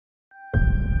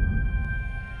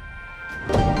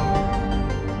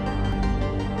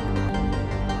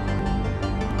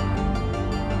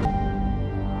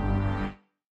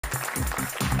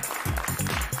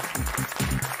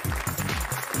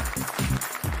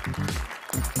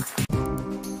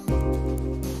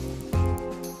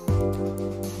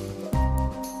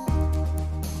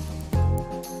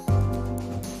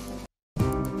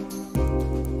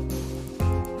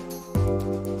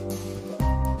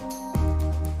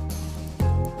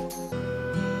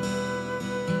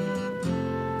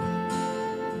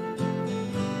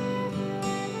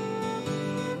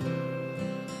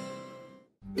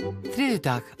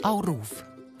Þriðjudag á RÚV.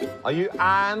 Are you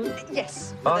Anne?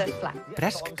 Yes, for the flat.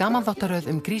 Bresk gamanþáttaröð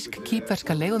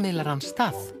grísk-kýpverska leigumiðlarann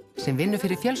Stað sem vinnur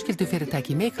fyrir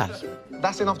fjölskyldufyrirtæki Mikael.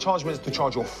 That's enough charge minutes to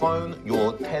charge your phone,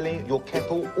 your telly, your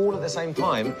kettle, all at the same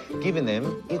time, giving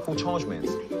them equal charge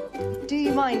minutes. Do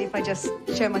you mind if I just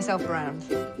show myself around?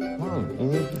 No, you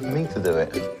need me to do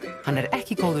it. Hann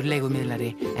ekki góður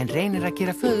leigumiðlari en reynir að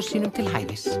gera föður sínum til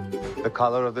hæfis. The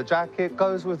colour of the jacket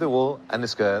goes with the wool and the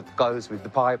skirt goes with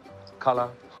the pipe colour.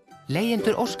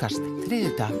 Leigjendur óskast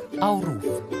þriðjudag á RÚV.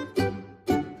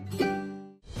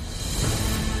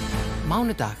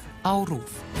 Mánudag á RÚV.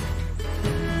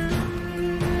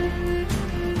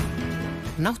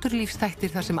 Náttúrulífsþættir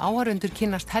þar sem áhorfendur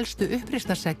kynnast helstu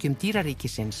uppreisnarseggjum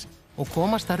dýraríkisins og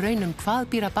komast að raun hvað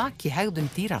býr að baki hegðun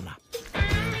dýranna.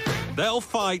 They'll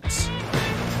fight,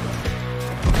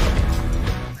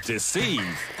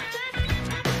 deceive,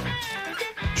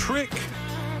 trick,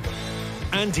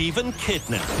 and even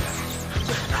kidnap.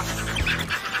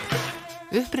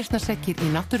 Uppreisnarseggir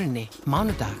í náttúrunni,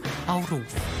 mánudag á RÚV.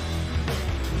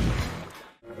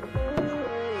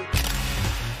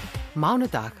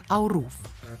 Mánudag á RÚV.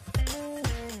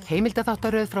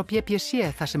 Heimildaþáttaröð frá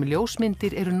BBC þar sem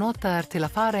ljósmyndir eru notaðar til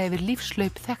að fara yfir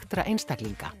lífslaup þekktra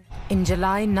einstaklinga. In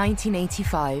July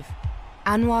 1985,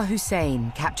 Anwar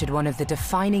Hussain captured one of the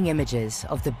defining images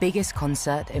of the biggest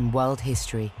concert in world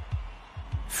history.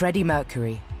 Freddie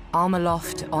Mercury, arm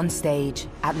aloft on stage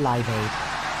at Live Aid.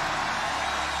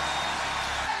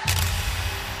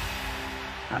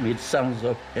 I mean, it sounds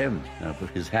of him. I put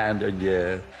his hand in the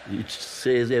air. It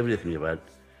says everything about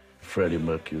Freddie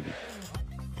Mercury.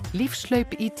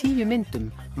 Lífslaup í 10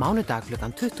 myndum, mánudag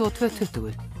klukkan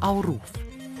 22:20 á RÚV.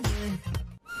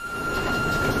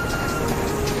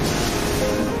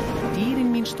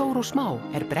 Dýrin mín stór og smá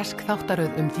bresk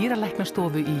þáttaröð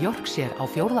dýralæknastofu í Yorkshire á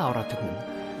 4. áratugnum.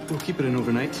 We'll keep it in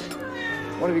overnight.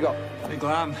 What have you got? Big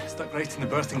lamb, stuck right in the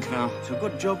birthing canal. It's a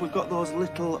good job we've got those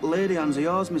little lady hands of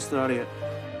yours, Mr. Harriet.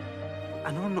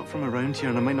 I know I'm not from around here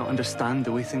and I might not understand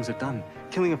the way things are done.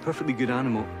 Killing a perfectly good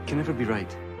animal can never be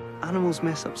right. Animals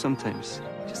mess up sometimes,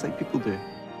 just like people do.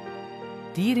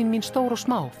 Dýrin mín stór og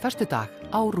smá, föstudag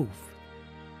á RÚV.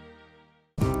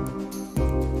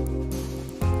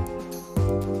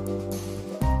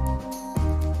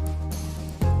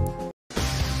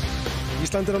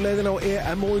 Ísland á leiðin á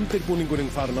EM og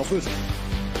undirbúningurinn farin á fullt.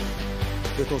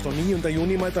 29.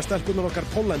 júní mæta stelpurnar okkar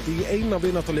Póllandi í eina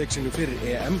vináttuleik sínum fyrir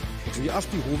EM og því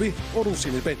allt í húfi og RÚV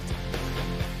sýnir beint.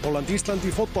 Pólland-Ísland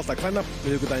í fótbolta kvenna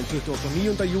miðvikudaginn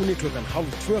 29. júní klukkan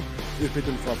 1:30,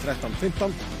 upphitun frá 13:15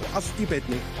 og allt í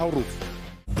beinni á RÚV.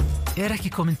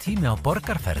 Ekki kominn tími á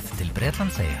borgarferð til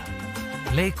Bretlandseyja?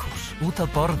 Leikhús, út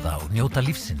að borða og njóta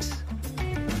lífsins.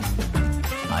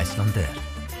 Icelandair.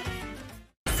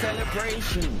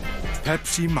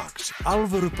 Pepsi Max,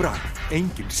 alvöru bragð,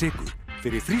 engin sykur.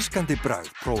 Fyrir frískandi bragð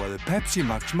prófaðu Pepsi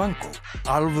Max Mango.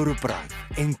 Alvöru bragð,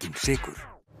 engin sykur.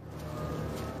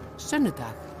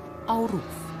 Sunnudag á RÚV.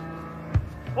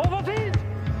 Overtid!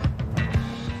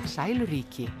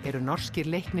 Sæluríki norskir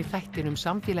leiknir þættir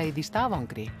samfélagið í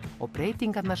Stafangri og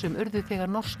breytingarnar sem urðu þegar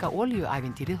norska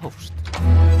olíuævintýrið hófst.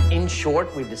 In short,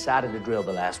 we've decided to drill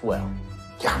the last well.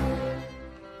 Yeah,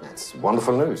 that's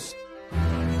wonderful news.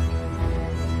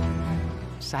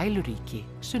 Sæluríki,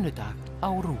 sunnudag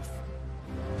á RÚV.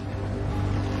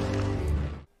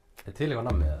 Til eitthvað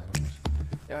nammi eða eitthvað?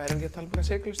 Já, erum við ekki að tala um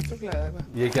sigurlistugla eða eitthvað?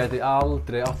 Ég gæti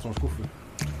aldrei átt svona skúffu.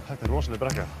 Þetta rosaleg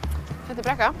brekka. Þetta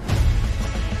brekka?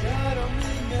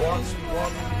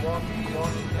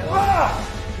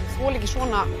 Þú ekki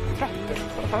svona tröppur,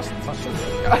 bara fast.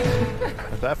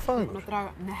 Þetta fangur?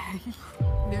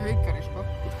 Nei, haukari sko.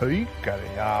 Haukari,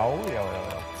 já.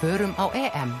 Förum á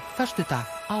EM, föstudag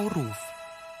á RÚV.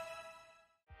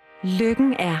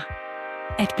 Lykken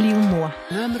at blive mor.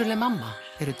 Ömurleg mamma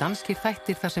danskir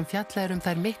þættir þar sem fjallað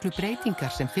þær miklu breytingar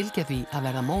sem fylgja því að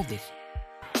verða móðir.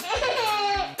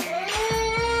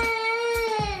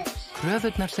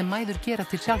 Kröfurnar sem mæður gera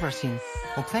til sjálfrar sín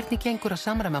og hvernig gengur að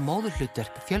samræma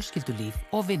móðurhlutverk, fjölskyldulíf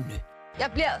og vinnu.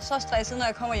 Jeg bliver så stresset,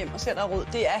 når jeg kommer hjem og ser der rod.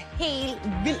 Det helt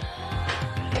vildt.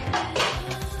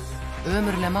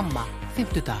 Ömurleg mamma,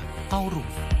 fimmtudag á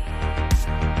RÚV.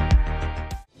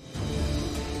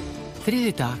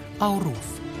 Þriðjudag á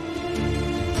RÚV.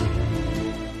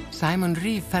 Simon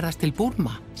Reeve ferðast til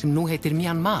Burma, sem nú heitir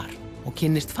Myanmar, og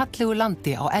kynnist fallegu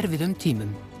landi á erfiðum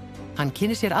tímum. Hann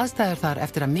kynnir sér aðstæður þar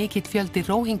eftir að mikill fjöldi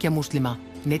Rohingya-múslima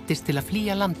neyddist til að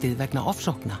flýja landið vegna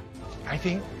ofsókna. I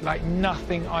think like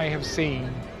nothing I have seen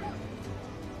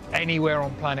anywhere on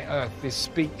planet Earth, this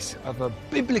speaks of a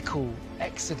biblical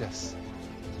exodus,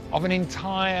 of an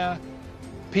entire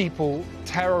people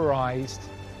terrorized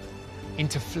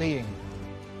into fleeing.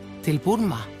 Til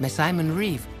Burma með Simon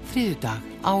Reeve, þriðjudag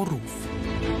á RÚV.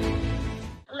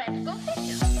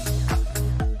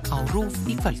 Á RÚV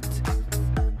í kvöld.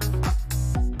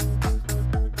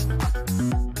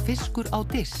 Fiskur á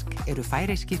disk eru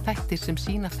færeyskir þættir sem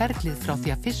sýna ferlið frá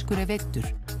því að fiskur veiddur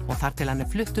og þar til hann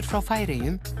fluttur frá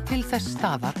Færeyjum til þess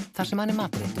staðar þar sem hann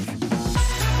matreiddur.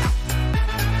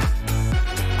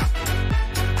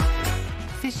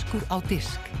 Fiskur á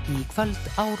disk í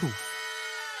kvöld á RÚV.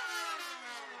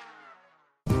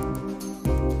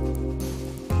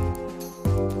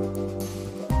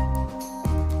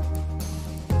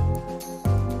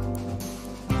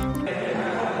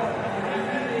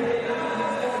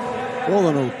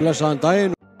 Góðan og blessaðan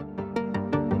daginn.